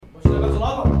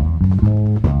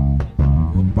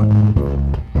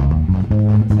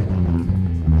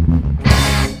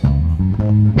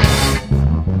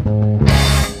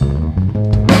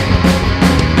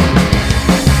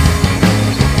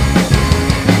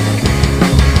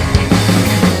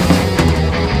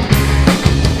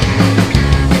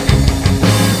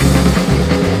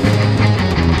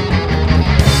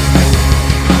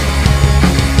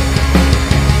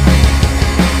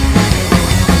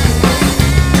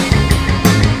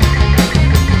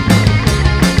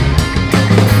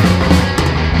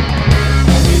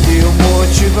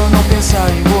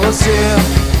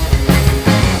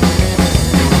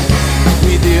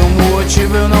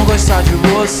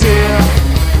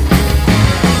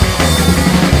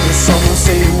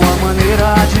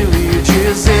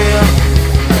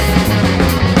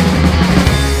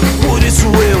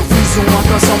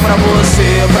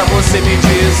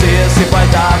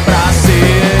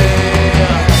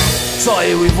só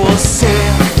eu e você.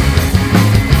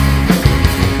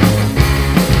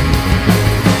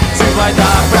 Se vai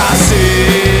dar pra ser,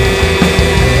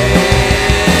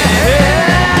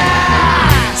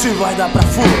 se vai dar pra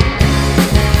full.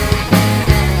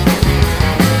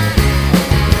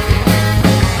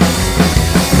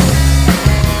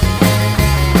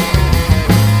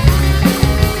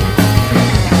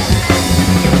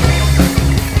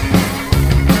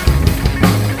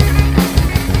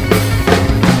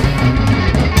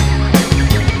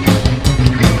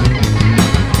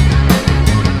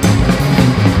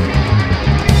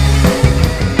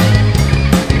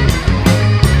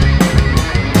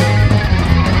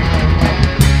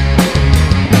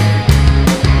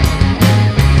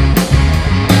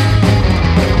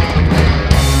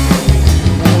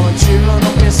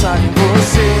 Em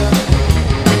você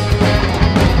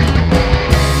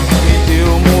me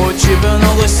deu motivo eu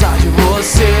não gostar de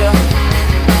você.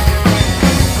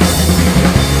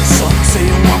 Só não sei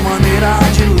uma maneira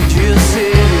de lhe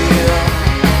dizer.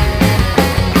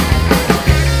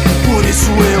 Por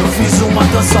isso eu fiz uma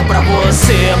canção pra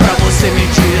você me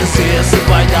dizer se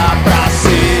vai dar pra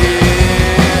ser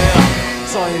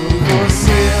só eu.